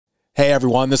Hey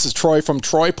everyone, this is Troy from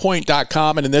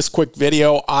TroyPoint.com, and in this quick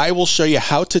video, I will show you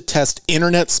how to test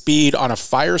internet speed on a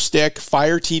Firestick,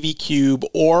 Fire TV Cube,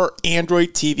 or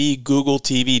Android TV, Google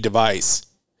TV device.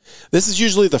 This is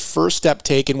usually the first step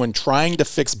taken when trying to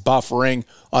fix buffering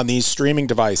on these streaming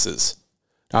devices.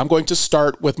 Now, I'm going to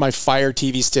start with my Fire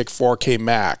TV Stick 4K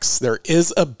Max. There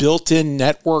is a built-in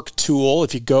network tool.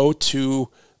 If you go to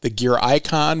the gear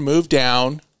icon, move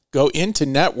down, go into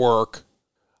network,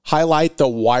 highlight the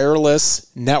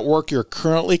wireless network you're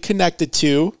currently connected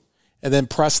to, and then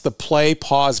press the play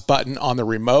pause button on the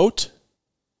remote,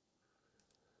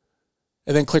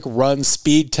 and then click run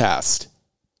speed test.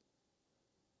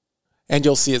 And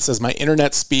you'll see it says my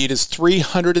internet speed is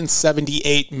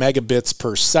 378 megabits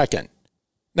per second.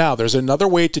 Now, there's another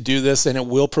way to do this, and it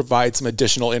will provide some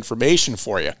additional information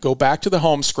for you. Go back to the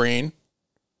home screen,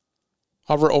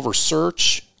 hover over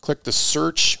search, click the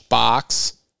search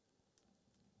box,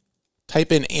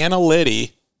 type in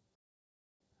Analytics,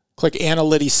 click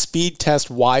Analytics Speed Test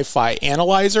Wi-Fi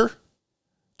Analyzer,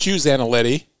 choose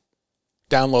Analytics,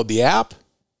 download the app,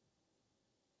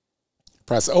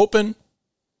 press open,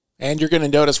 and you're going to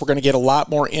notice we're going to get a lot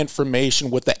more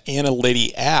information with the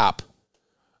Analytics app.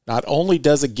 Not only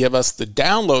does it give us the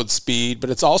download speed, but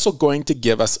it's also going to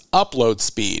give us upload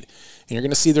speed. And you're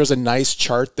going to see there's a nice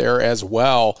chart there as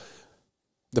well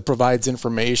that provides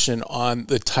information on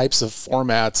the types of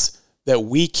formats that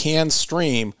we can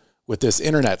stream with this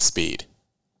internet speed.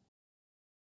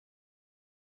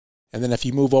 And then if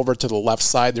you move over to the left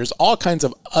side, there's all kinds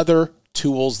of other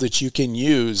tools that you can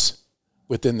use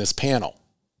within this panel.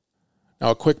 Now,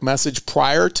 a quick message: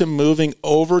 prior to moving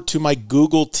over to my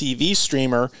Google TV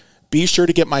streamer, be sure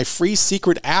to get my free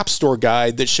secret app store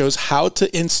guide that shows how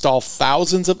to install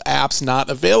thousands of apps not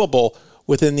available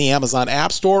within the Amazon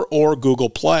App Store or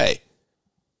Google Play.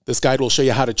 This guide will show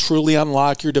you how to truly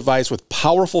unlock your device with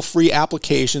powerful free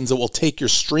applications that will take your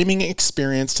streaming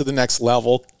experience to the next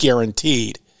level,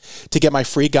 guaranteed. To get my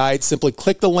free guide, simply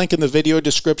click the link in the video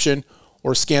description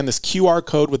or scan this QR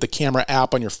code with the camera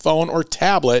app on your phone or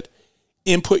tablet,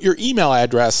 input your email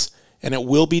address, and it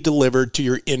will be delivered to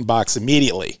your inbox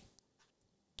immediately.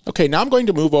 Okay, now I'm going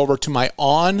to move over to my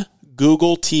on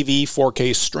Google TV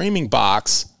 4K streaming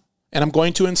box, and I'm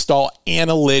going to install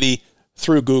Analytics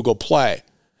through Google Play.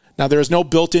 Now, there is no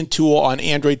built-in tool on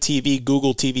Android TV,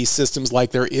 Google TV systems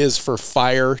like there is for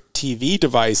Fire TV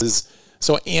devices,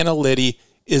 so Analytics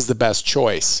is the best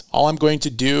choice. All I'm going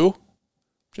to do,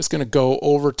 I'm just going to go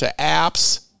over to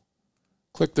Apps,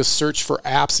 click the Search for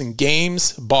Apps and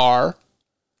Games bar,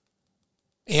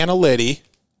 Analytics,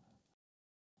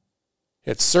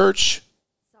 hit Search.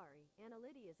 Sorry,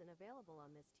 Analytics isn't available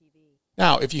on this TV.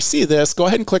 Now, if you see this, go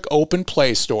ahead and click Open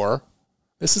Play Store.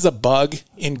 This is a bug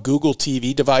in Google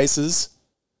TV devices,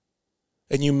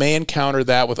 and you may encounter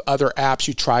that with other apps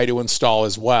you try to install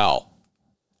as well.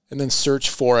 And then search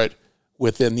for it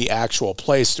within the actual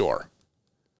Play Store.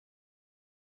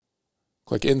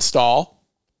 Click Install,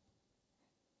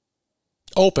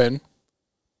 Open,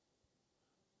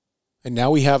 and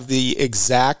now we have the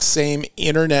exact same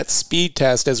internet speed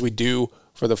test as we do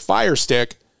for the Fire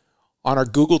Stick on our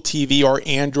Google TV or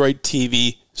Android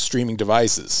TV streaming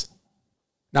devices.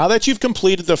 Now that you've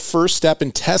completed the first step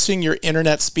in testing your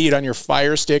internet speed on your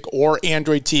Fire Stick or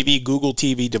Android TV, Google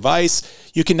TV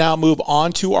device, you can now move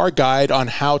on to our guide on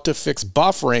how to fix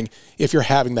buffering if you're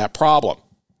having that problem.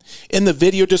 In the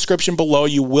video description below,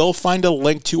 you will find a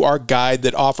link to our guide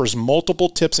that offers multiple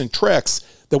tips and tricks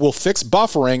that will fix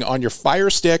buffering on your Fire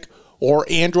Stick or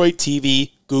Android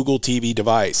TV, Google TV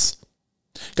device.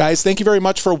 Guys, thank you very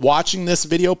much for watching this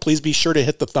video. Please be sure to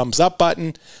hit the thumbs up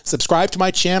button, subscribe to my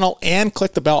channel, and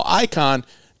click the bell icon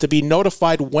to be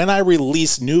notified when I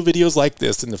release new videos like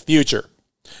this in the future.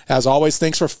 As always,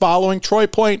 thanks for following Troy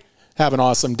Point. Have an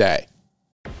awesome day.